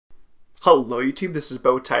Hello YouTube, this is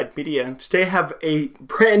Bowtied Media, and today I have a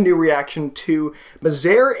brand new reaction to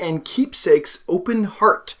Mazare and Keepsake's Open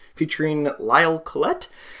Heart, featuring Lyle Collette.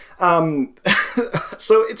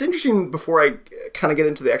 So it's interesting before I kind of get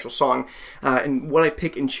into the actual song and what I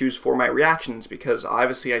pick and choose for my reactions, because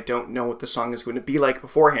obviously I don't know what the song is going to be like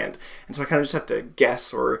beforehand, and so I kind of just have to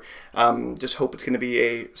guess or just hope it's going to be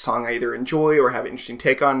a song I either enjoy or have an interesting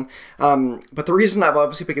take on. But the reason I'm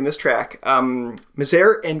obviously picking this track,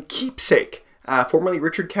 Mazare and Keepsake, formerly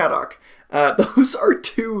Richard Caddock, those are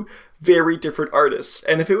two very different artists,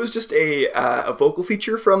 and if it was just a vocal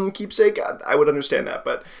feature from Keepsake, I would understand that.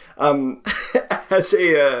 But as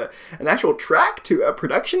an actual track to a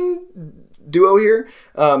production duo here,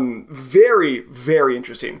 very, very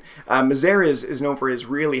interesting. Mazare is known for his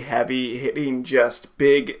really heavy hitting, just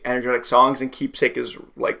big, energetic songs, and Keepsake is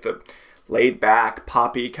like the laid back,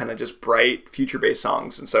 poppy, kind of just bright, future based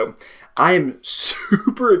songs, and so I am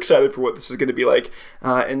super excited for what this is going to be like,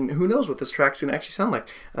 and who knows what this track's going to actually sound like.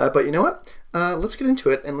 But you know what? Let's get into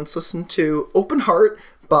it, and let's listen to Open Heart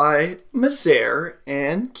by Mazare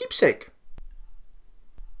and Keepsake.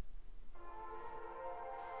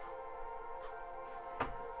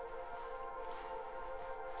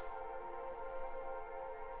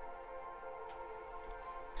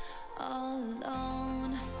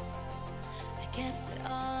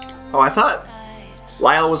 Oh, I thought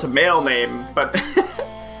Lyle was a male name, but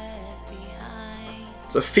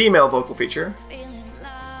it's a female vocal feature.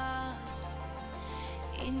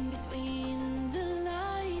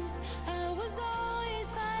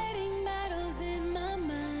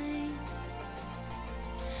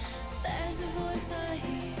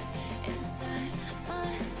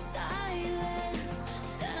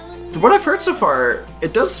 From what I've heard so far,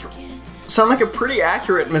 it does sound like a pretty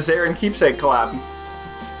accurate Mazare and Keepsake collab.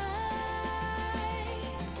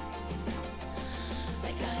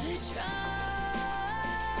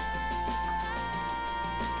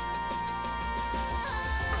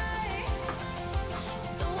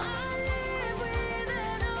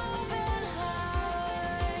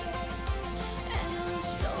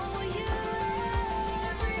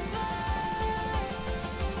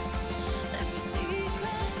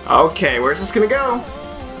 Okay, where's this gonna go?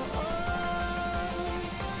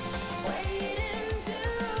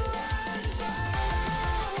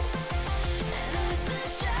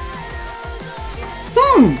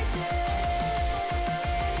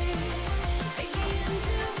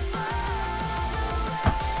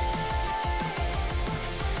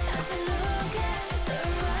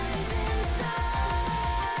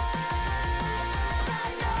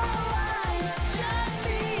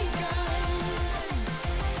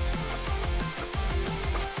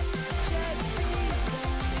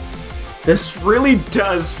 This really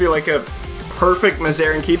does feel like a perfect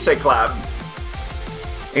Mazare and Keepsake collab.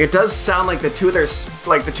 It does sound like the two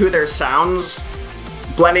of their sounds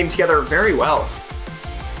blending together very well.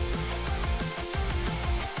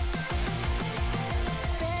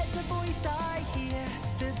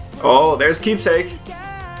 Oh, there's Keepsake.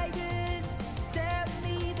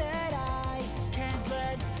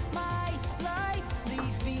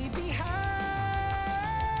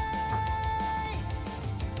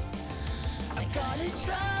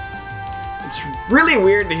 It's really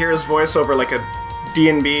weird to hear his voice over like a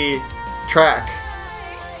D&B track.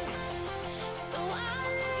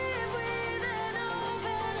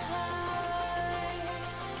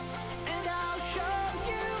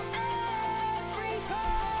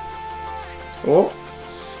 Oh.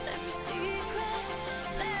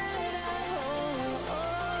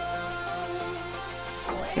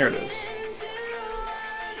 Here it is.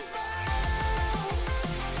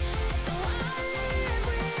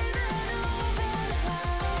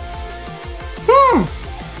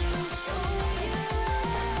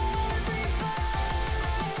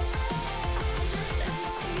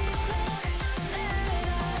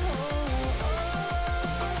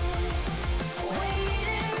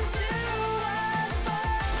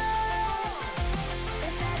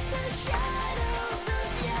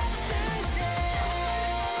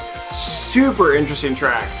 Super interesting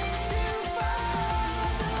track.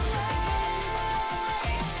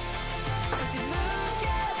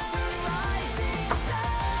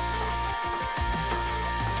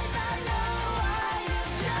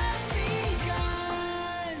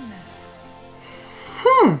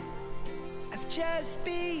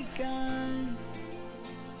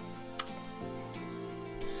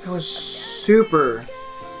 That was super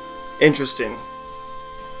interesting.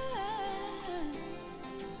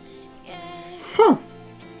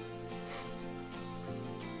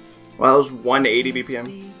 Well, that was 180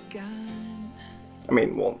 BPM. I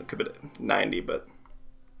mean, well, it could be 90, but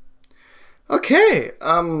Okay,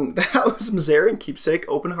 that was Mazare Keepsake,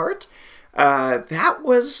 Open Heart. That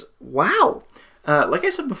was, wow. Like I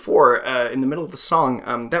said before, in the middle of the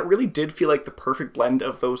song, that really did feel like the perfect blend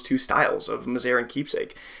of those two styles of Mazare and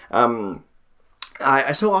Keepsake.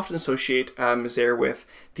 I so often associate Mazare with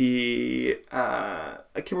the, I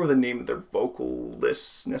can't remember the name of their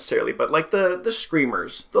vocalists necessarily, but like the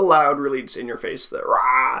screamers, the loud, really just in your face, the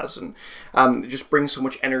rahs, and it just brings so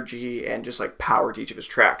much energy and just like power to each of his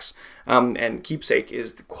tracks. And Keepsake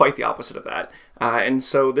is quite the opposite of that. And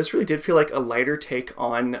so this really did feel like a lighter take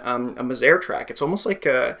on a Mazare track. It's almost like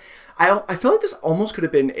I feel like this almost could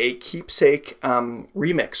have been a Keepsake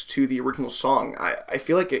remix to the original song. I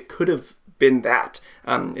feel like it could have been that,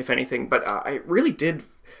 if anything, but it really did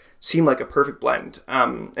seem like a perfect blend.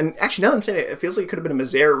 And actually, now that I'm saying it, it feels like it could have been a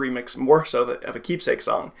Mazare remix more so of a Keepsake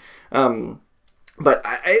song. But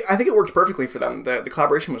I think it worked perfectly for them. The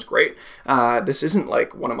collaboration was great. This isn't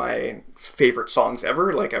like one of my favorite songs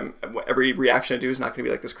ever. Like every reaction I do is not going to be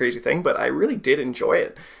like this crazy thing, but I really did enjoy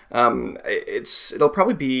it. It'll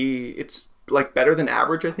probably be like better than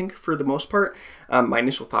average, I think, for the most part. My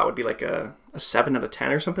initial thought would be like a 7 out of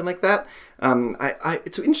 10 or something like that.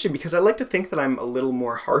 It's interesting because I like to think that I'm a little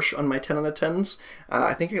more harsh on my 10 out of 10s.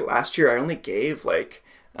 I think last year I only gave like,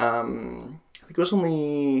 I think it was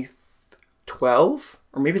only 12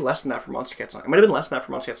 or maybe less than that for Monster Cat Song. It might have been less than that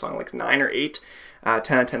for Monster Cat Song, like 9 or 8 10 out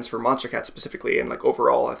of 10s for Monster Cat specifically. And like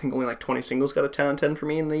overall, I think only like 20 singles got a 10 out of 10 for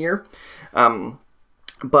me in the year.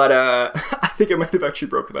 But I think I might have actually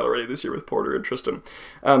broken that already this year with Porter and Tristan.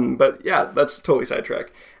 But yeah, that's totally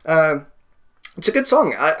sidetrack. It's a good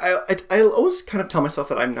song. I always kind of tell myself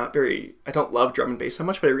that I don't love drum and bass so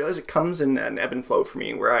much, but I realize it comes in an ebb and flow for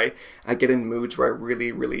me where I get in moods where I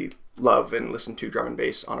really, really love and listen to drum and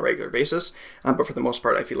bass on a regular basis. But for the most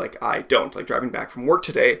part, I feel like I don't. Like driving back from work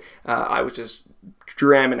today, I was just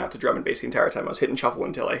jamming out to drum and bass the entire time. I was hitting shuffle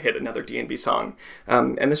until I hit another D&B song.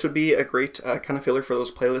 And this would be a great kind of filler for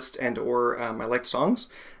those playlists and or my liked songs.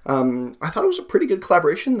 I thought it was a pretty good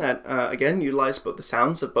collaboration that, again, utilized both the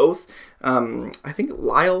sounds of both. I think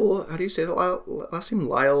Lyle, how do you say the last name?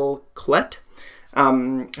 Lyle Collette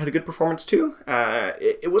had a good performance too.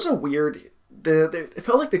 It was a weird... it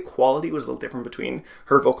felt like the quality was a little different between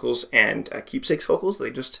her vocals and Keepsake's vocals.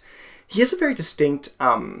 He has a very distinct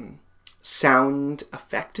sound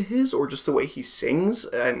effect to his, or just the way he sings,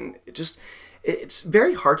 and it's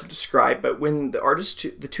very hard to describe. But when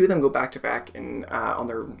the two of them go back to back and on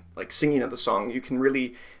their like singing of the song, you can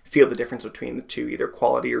really feel the difference between the two, either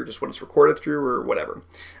quality or just what it's recorded through or whatever.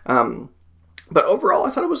 But overall,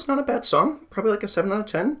 I thought it was not a bad song, probably like a 7 out of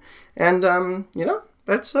 10, and you know.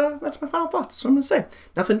 That's my final thoughts. That's what I'm going to say.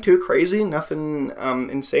 Nothing too crazy, nothing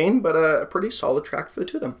insane, but a pretty solid track for the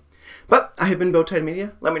two of them. But I have been Bowtied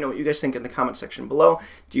Media. Let me know what you guys think in the comment section below.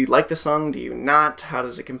 Do you like the song? Do you not? How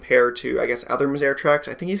does it compare to, I guess, other Mazare tracks?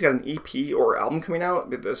 I think he's got an EP or album coming out.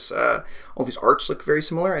 With this, all these arts look very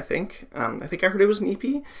similar, I think. I think I heard it was an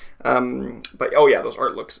EP. But, oh yeah, those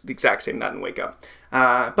art looks the exact same, that and Wake Up.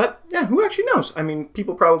 But, yeah, who actually knows? I mean,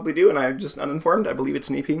 people probably do, and I'm just uninformed. I believe it's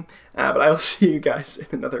an EP. But I will see you guys in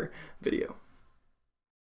another video.